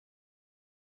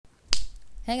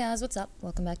Hey guys, what's up?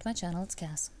 Welcome back to my channel, it's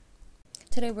Cass.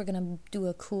 Today we're going to do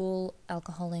a cool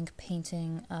alcohol ink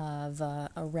painting of a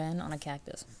wren on a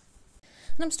cactus.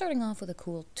 And I'm starting off with a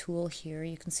cool tool here.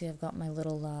 You can see I've got my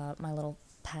little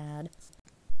pad.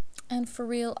 And for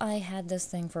real, I had this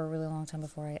thing for a really long time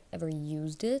before I ever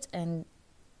used it, and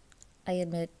I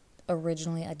admit,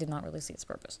 originally I did not really see its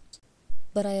purpose.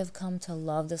 But I have come to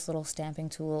love this little stamping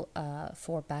tool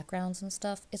for backgrounds and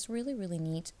stuff. It's really, really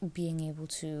neat being able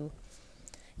to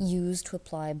use to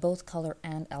apply both color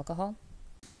and alcohol.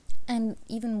 And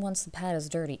even once the pad is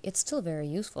dirty, it's still very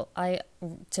useful.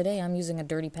 Today I'm using a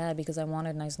dirty pad because I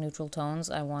wanted nice neutral tones.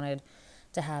 I wanted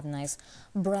to have nice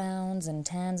browns and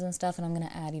tans and stuff, and I'm going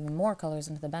to add even more colors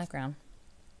into the background.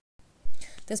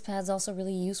 This pad's also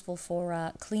really useful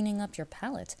for cleaning up your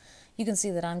palette. You can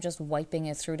see that I'm just wiping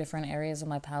it through different areas of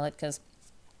my palette because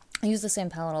I use the same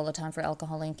palette all the time for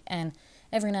alcohol ink, and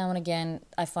every now and again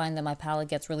I find that my palette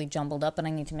gets really jumbled up and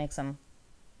I need to make some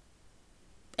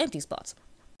empty spots.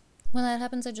 When that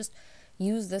happens, I just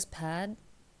use this pad,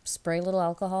 spray a little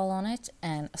alcohol on it,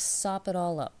 and sop it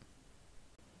all up.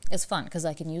 It's fun because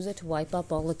I can use it to wipe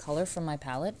up all the color from my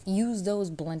palette, use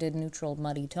those blended neutral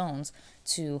muddy tones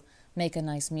to make a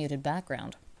nice muted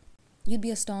background. You'd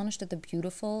be astonished at the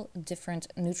beautiful different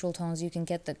neutral tones you can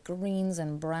get, the greens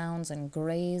and browns and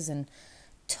grays and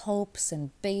taupes and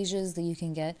beiges that you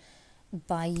can get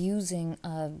by using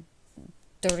a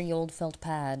dirty old felt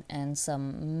pad and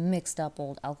some mixed up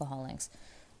old alcohol inks.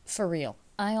 For real,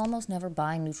 I almost never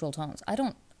buy neutral tones. I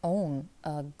don't own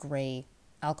a gray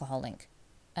alcohol ink,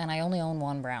 and I only own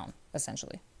one brown,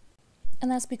 essentially.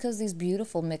 And that's because these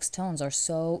beautiful mixed tones are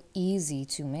so easy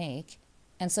to make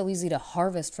and so easy to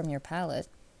harvest from your palette.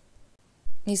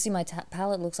 You see my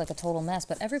palette looks like a total mess,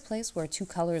 but every place where two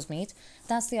colors meet,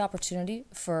 that's the opportunity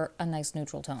for a nice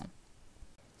neutral tone.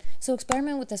 So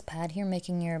experiment with this pad here,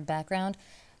 making your background.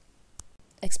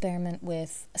 Experiment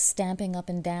with stamping up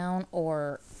and down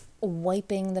or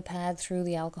wiping the pad through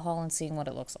the alcohol and seeing what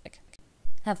it looks like.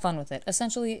 Have fun with it.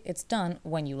 Essentially, it's done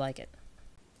when you like it.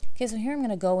 Okay, so here I'm going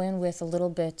to go in with a little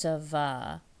bit of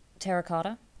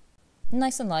terracotta.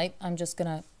 Nice and light. I'm just going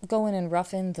to go in and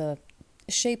roughen the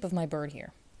shape of my bird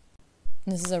here.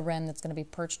 And this is a wren that's going to be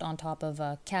perched on top of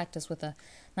a cactus with a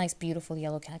nice beautiful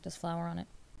yellow cactus flower on it.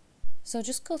 So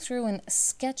just go through and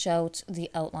sketch out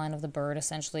the outline of the bird,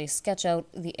 essentially. Sketch out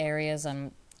the areas.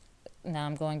 Now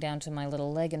I'm going down to my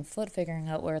little leg and foot, figuring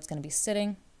out where it's going to be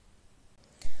sitting.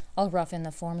 I'll rough in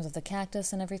the forms of the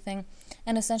cactus and everything.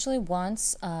 And essentially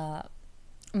once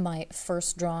my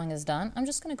first drawing is done, I'm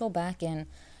just going to go back and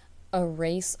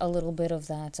erase a little bit of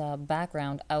that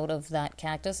background out of that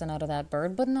cactus and out of that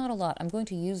bird, but not a lot. I'm going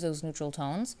to use those neutral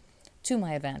tones to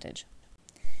my advantage.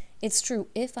 It's true,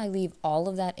 if I leave all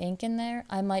of that ink in there,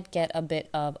 I might get a bit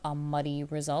of a muddy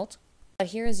result. But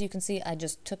here, as you can see, I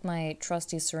just took my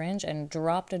trusty syringe and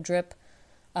dropped a drip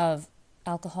of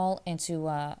alcohol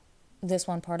into this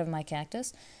one part of my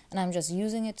cactus, and I'm just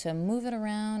using it to move it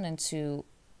around and to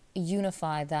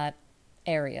unify that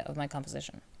area of my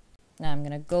composition. Now I'm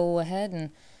going to go ahead and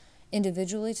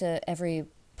individually to every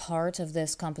part of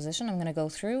this composition, I'm going to go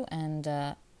through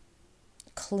and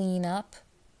clean up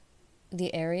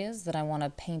the areas that I want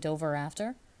to paint over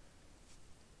after.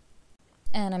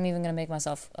 And I'm even going to make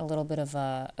myself a little bit of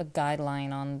a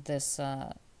guideline on this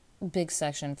big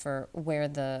section for where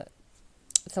the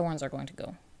thorns are going to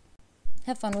go.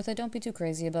 Have fun with it. Don't be too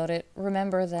crazy about it.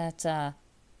 Remember that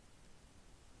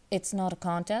it's not a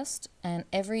contest, and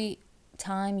every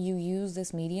time you use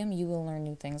this medium, you will learn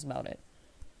new things about it.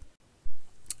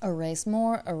 Erase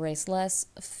more, erase less,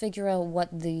 figure out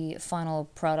what the final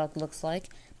product looks like,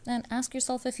 and ask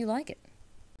yourself if you like it.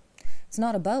 It's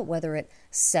not about whether it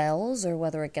sells or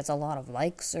whether it gets a lot of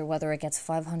likes or whether it gets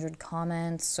 500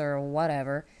 comments or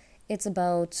whatever. It's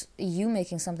about you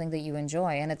making something that you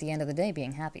enjoy and at the end of the day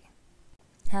being happy.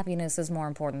 Happiness is more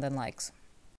important than likes.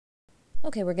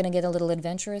 Okay, we're going to get a little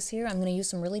adventurous here. I'm going to use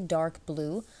some really dark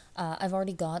blue. I've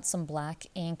already got some black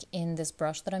ink in this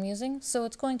brush that I'm using, so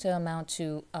it's going to amount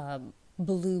to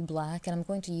blue-black, and I'm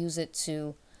going to use it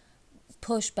to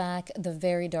push back the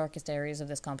very darkest areas of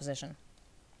this composition,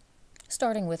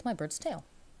 starting with my bird's tail.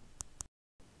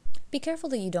 Be careful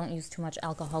that you don't use too much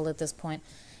alcohol at this point.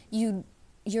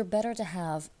 You're better to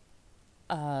have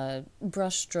a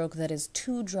brush stroke that is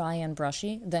too dry and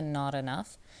brushy than not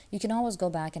enough. You can always go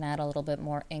back and add a little bit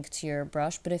more ink to your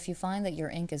brush, but if you find that your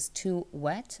ink is too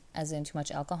wet, as in too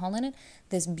much alcohol in it,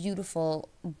 this beautiful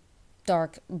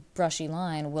dark brushy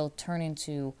line will turn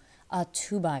into a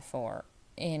 2x4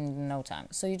 in no time.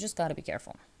 So you just got to be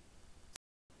careful.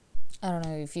 I don't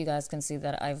know if you guys can see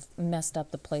that I've messed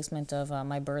up the placement of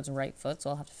my bird's right foot,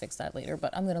 so I'll have to fix that later.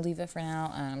 But I'm going to leave it for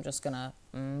now, and I'm just going to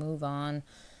move on.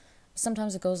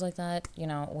 Sometimes it goes like that, you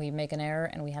know, we make an error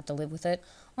and we have to live with it.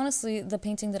 Honestly, the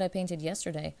painting that I painted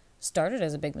yesterday started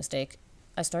as a big mistake.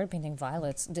 I started painting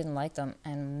violets, didn't like them,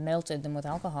 and melted them with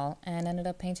alcohol, and ended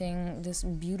up painting this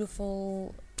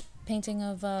beautiful painting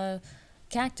of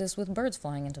cactus with birds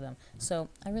flying into them. So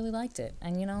I really liked it,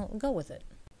 and, you know, go with it.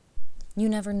 You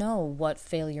never know what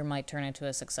failure might turn into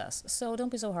a success, so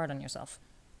don't be so hard on yourself.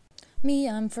 Me,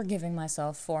 I'm forgiving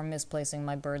myself for misplacing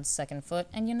my bird's second foot,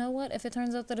 and you know what? If it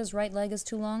turns out that his right leg is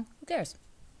too long, who cares?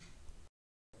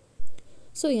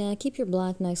 So yeah, keep your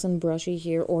black nice and brushy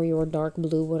here, or your dark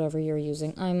blue, whatever you're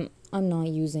using. I'm not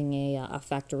using a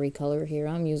factory color here.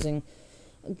 I'm using,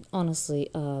 honestly,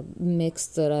 a mix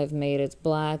that I've made. It's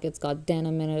black, it's got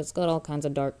denim in it, it's got all kinds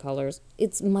of dark colors.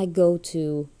 It's my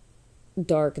go-to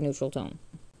dark neutral tone.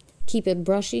 Keep it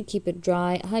brushy, keep it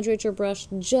dry, hydrate your brush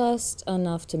just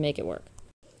enough to make it work.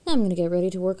 Now I'm going to get ready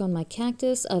to work on my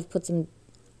cactus. I've put some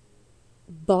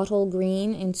bottle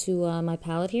green into my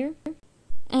palette here.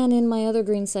 And in my other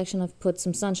green section, I've put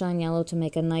some sunshine yellow to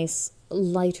make a nice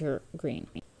lighter green.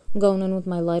 I'm going in with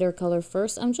my lighter color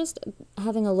first. I'm just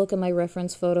having a look at my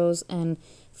reference photos and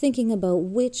thinking about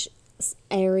which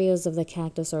areas of the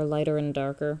cactus are lighter and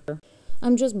darker.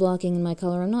 I'm just blocking in my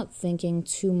color. I'm not thinking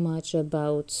too much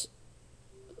about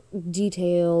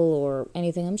detail or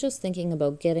anything. I'm just thinking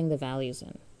about getting the values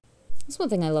in. That's one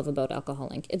thing I love about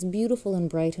alcohol ink. It's beautiful and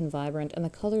bright and vibrant, and the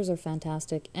colors are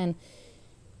fantastic, and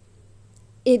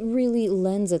it really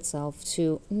lends itself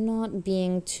to not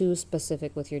being too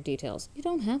specific with your details. You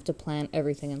don't have to plan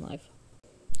everything in life.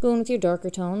 Go in with your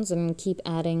darker tones and keep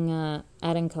adding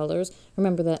colors.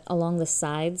 Remember that along the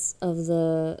sides of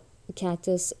the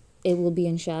cactus, it will be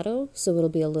in shadow, so it'll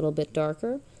be a little bit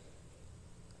darker.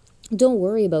 Don't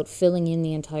worry about filling in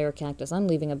the entire cactus. I'm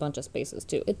leaving a bunch of spaces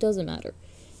too. It doesn't matter.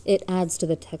 It adds to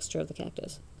the texture of the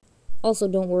cactus. Also,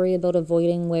 don't worry about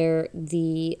avoiding where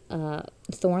the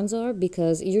thorns are,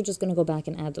 because you're just going to go back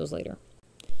and add those later.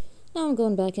 Now I'm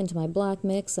going back into my black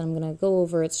mix, and I'm going to go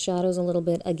over its shadows a little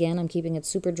bit. Again, I'm keeping it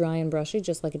super dry and brushy,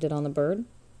 just like I did on the bird,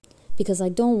 because I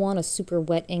don't want a super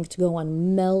wet ink to go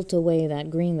and melt away that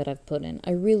green that I've put in.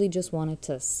 I really just want it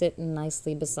to sit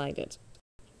nicely beside it.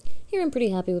 Here I'm pretty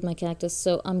happy with my cactus,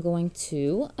 so I'm going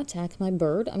to attack my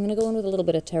bird. I'm going to go in with a little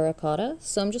bit of terracotta,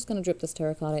 so I'm just going to drip this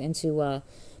terracotta into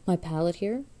my palette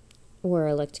here, where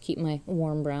I like to keep my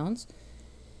warm browns.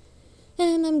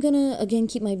 And I'm going to, again,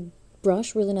 keep my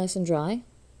brush really nice and dry.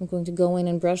 I'm going to go in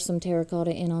and brush some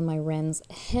terracotta in on my Wren's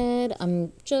head.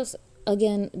 I'm just,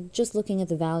 again, just looking at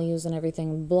the values and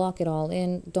everything. Block it all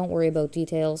in. Don't worry about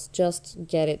details. Just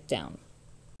get it down.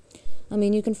 I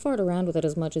mean, you can fart around with it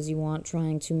as much as you want,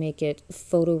 trying to make it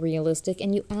photorealistic,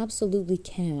 and you absolutely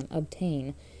can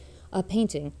obtain a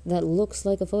painting that looks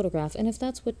like a photograph. And if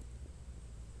that's what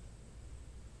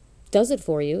does it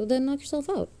for you, then knock yourself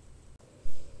out.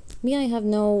 Me, I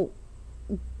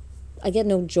get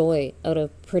no joy out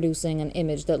of producing an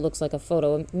image that looks like a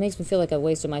photo. It makes me feel like I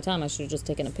wasted my time. I should have just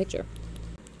taken a picture.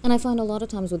 And I find a lot of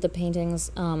times with the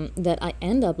paintings that I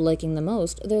end up liking the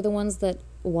most, they're the ones that,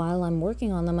 while I'm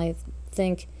working on them, I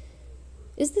think,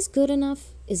 is this good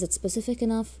enough? Is it specific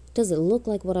enough? Does it look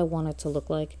like what I want it to look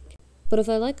like? But if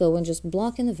I let go and just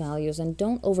block in the values and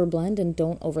don't overblend and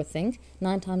don't overthink,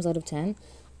 9 times out of 10,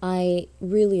 I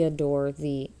really adore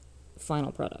the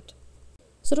final product.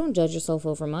 So don't judge yourself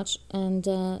over much, and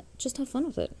just have fun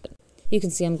with it. You can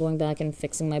see I'm going back and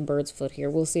fixing my bird's foot here.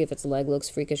 We'll see if its leg looks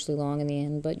freakishly long in the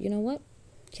end, but you know what?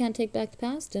 Can't take back the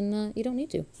past, and you don't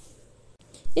need to.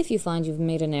 If you find you've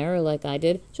made an error like I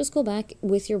did, just go back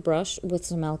with your brush with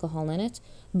some alcohol in it,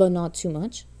 but not too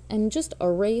much, and just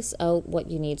erase out what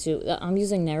you need to. I'm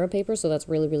using narrow paper, so that's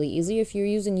really, really easy. If you're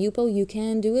using Yupo, you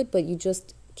can do it, but you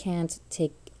just can't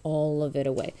take all of it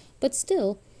away. But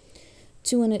still,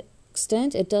 to an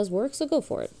extent, it does work, so go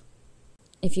for it.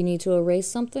 If you need to erase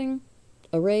something,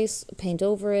 erase, paint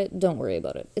over it, don't worry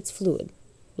about it. It's fluid.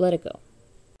 Let it go.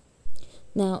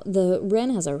 Now, the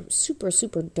Wren has a super,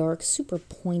 super dark, super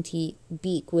pointy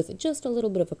beak with just a little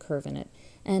bit of a curve in it.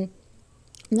 And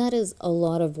that is a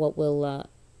lot of what will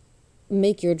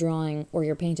make your drawing or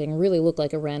your painting really look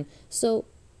like a Wren. So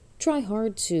try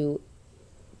hard to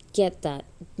get that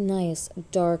nice,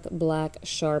 dark, black,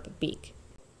 sharp beak.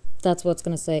 That's what's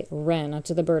going to say Wren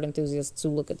to the bird enthusiasts who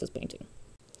look at this painting.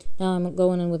 Now I'm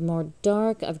going in with more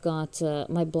dark. I've got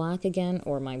my black again,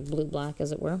 or my blue-black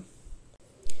as it were.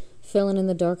 Filling in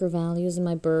the darker values in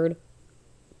my bird,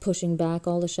 pushing back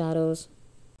all the shadows.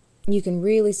 You can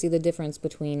really see the difference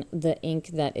between the ink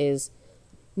that is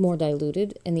more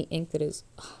diluted and the ink that is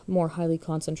more highly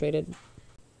concentrated.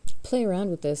 Play around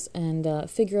with this and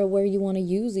figure out where you want to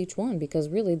use each one, because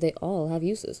really they all have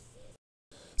uses.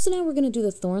 So now we're going to do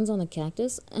the thorns on the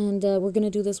cactus, and we're going to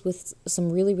do this with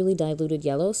some really, really diluted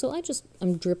yellow. So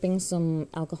I'm dripping some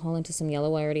alcohol into some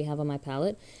yellow I already have on my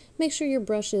palette. Make sure your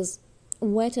brush is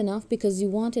wet enough because you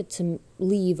want it to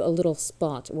leave a little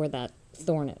spot where that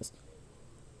thorn is.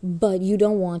 But you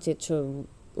don't want it to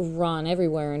run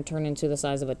everywhere and turn into the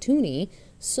size of a toonie,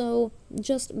 so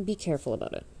just be careful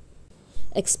about it.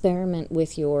 Experiment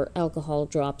with your alcohol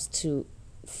drops to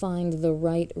find the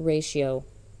right ratio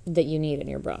that you need in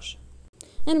your brush.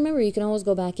 And remember, you can always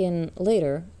go back in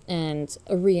later and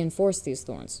reinforce these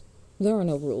thorns. There are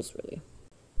no rules, really.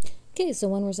 Okay, so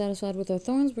when we're satisfied with our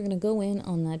thorns, we're going to go in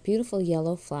on that beautiful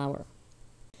yellow flower.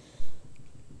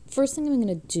 First thing I'm going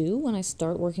to do when I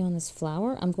start working on this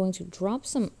flower, I'm going to drop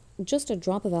just a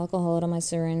drop of alcohol out of my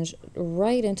syringe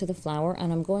right into the flower,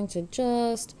 and I'm going to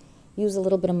just use a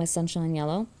little bit of my sunshine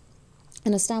yellow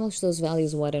and establish those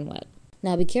values wet and wet.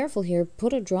 Now be careful here,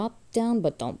 put a drop down,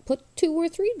 but don't put 2 or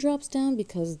 3 drops down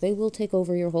because they will take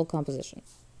over your whole composition.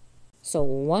 So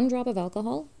 1 drop of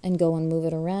alcohol and go and move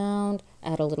it around,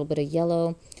 add a little bit of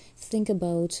yellow. Think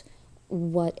about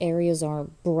what areas are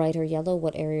brighter yellow,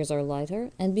 what areas are lighter,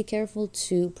 and be careful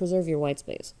to preserve your white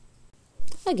space.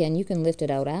 Again, you can lift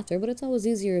it out after, but it's always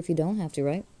easier if you don't have to,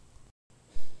 right?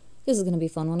 This is going to be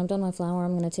fun. When I'm done my flower,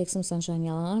 I'm going to take some sunshine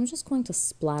yellow, and I'm just going to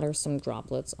splatter some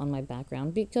droplets on my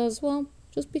background because, well,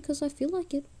 just because I feel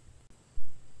like it.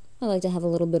 I like to have a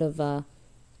little bit of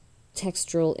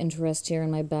textural interest here in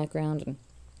my background, and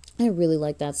I really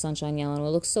like that sunshine yellow, and it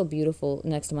looks so beautiful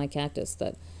next to my cactus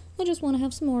that I just want to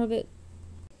have some more of it.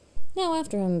 Now,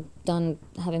 after I'm done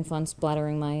having fun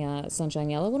splattering my sunshine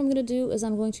yellow, what I'm going to do is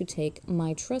I'm going to take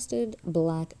my trusted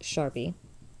black Sharpie,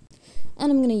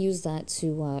 and I'm going to use that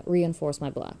to reinforce my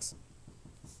blacks.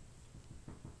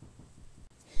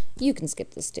 You can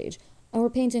skip this stage. Our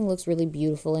painting looks really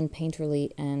beautiful and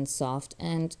painterly and soft,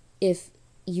 and if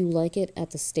you like it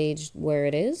at the stage where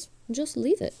it is, just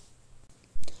leave it.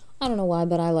 I don't know why,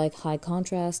 but I like high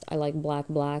contrast. I like black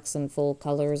blacks and full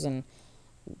colors and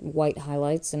white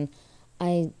highlights, and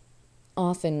I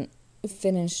often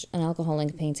finish an alcohol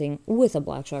ink painting with a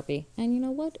black Sharpie. And you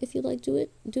know what? If you like doing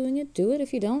it, do it.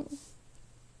 If you don't,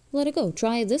 let it go.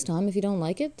 Try it this time. If you don't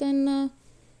like it, then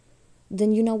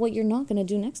you know what you're not going to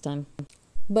do next time.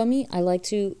 But me, I like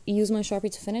to use my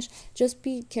Sharpie to finish. Just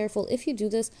be careful if you do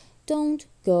this. Don't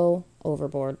go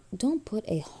overboard. Don't put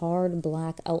a hard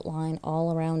black outline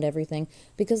all around everything,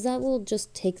 because that will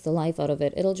just take the life out of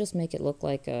it. It'll just make it look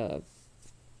like a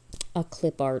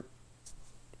clip art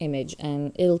image,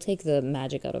 and it'll take the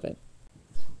magic out of it.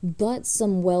 But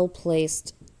some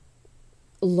well-placed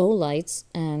lowlights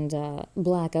and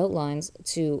black outlines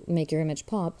to make your image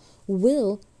pop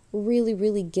will really,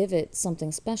 really give it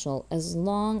something special, as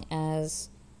long as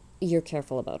you're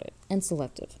careful about it and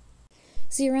selective.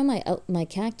 See, around my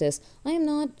cactus, I am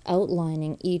not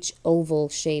outlining each oval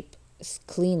shape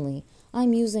cleanly.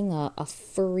 I'm using a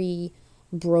furry,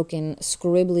 broken,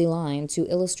 scribbly line to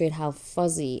illustrate how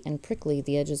fuzzy and prickly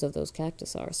the edges of those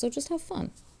cactus are. So just have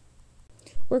fun.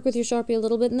 Work with your Sharpie a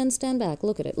little bit and then stand back.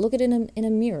 Look at it. Look at it in a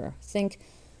mirror. Think,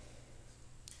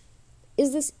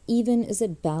 is this even? Is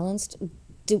it balanced?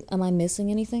 Am I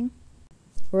missing anything?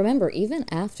 Remember, even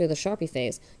after the Sharpie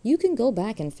phase, you can go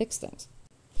back and fix things.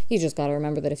 You just got to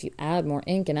remember that if you add more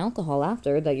ink and alcohol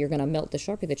after, that you're going to melt the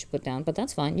Sharpie that you put down, but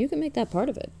that's fine. You can make that part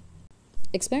of it.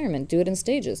 Experiment. Do it in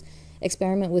stages.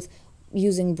 Experiment with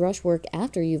using brushwork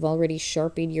after you've already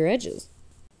Sharpied your edges.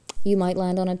 You might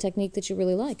land on a technique that you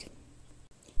really like.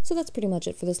 So that's pretty much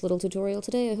it for this little tutorial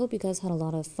today. I hope you guys had a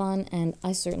lot of fun, and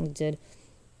I certainly did.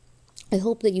 I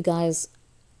hope that you guys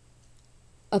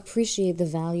appreciate the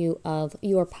value of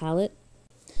your palette.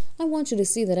 I want you to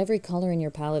see that every color in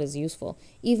your palette is useful.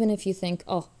 Even if you think,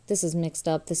 oh, this is mixed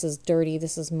up, this is dirty,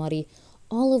 this is muddy,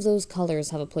 all of those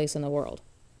colors have a place in the world.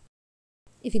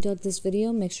 If you dug this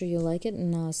video, make sure you like it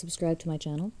and subscribe to my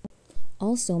channel.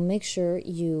 Also, make sure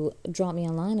you drop me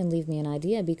a line and leave me an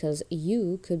idea, because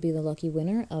you could be the lucky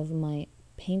winner of my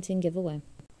painting giveaway.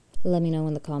 Let me know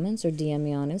in the comments or DM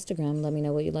me on Instagram. Let me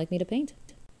know what you'd like me to paint.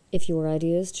 If your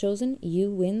idea is chosen, you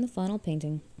win the final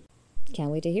painting.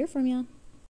 Can't wait to hear from ya.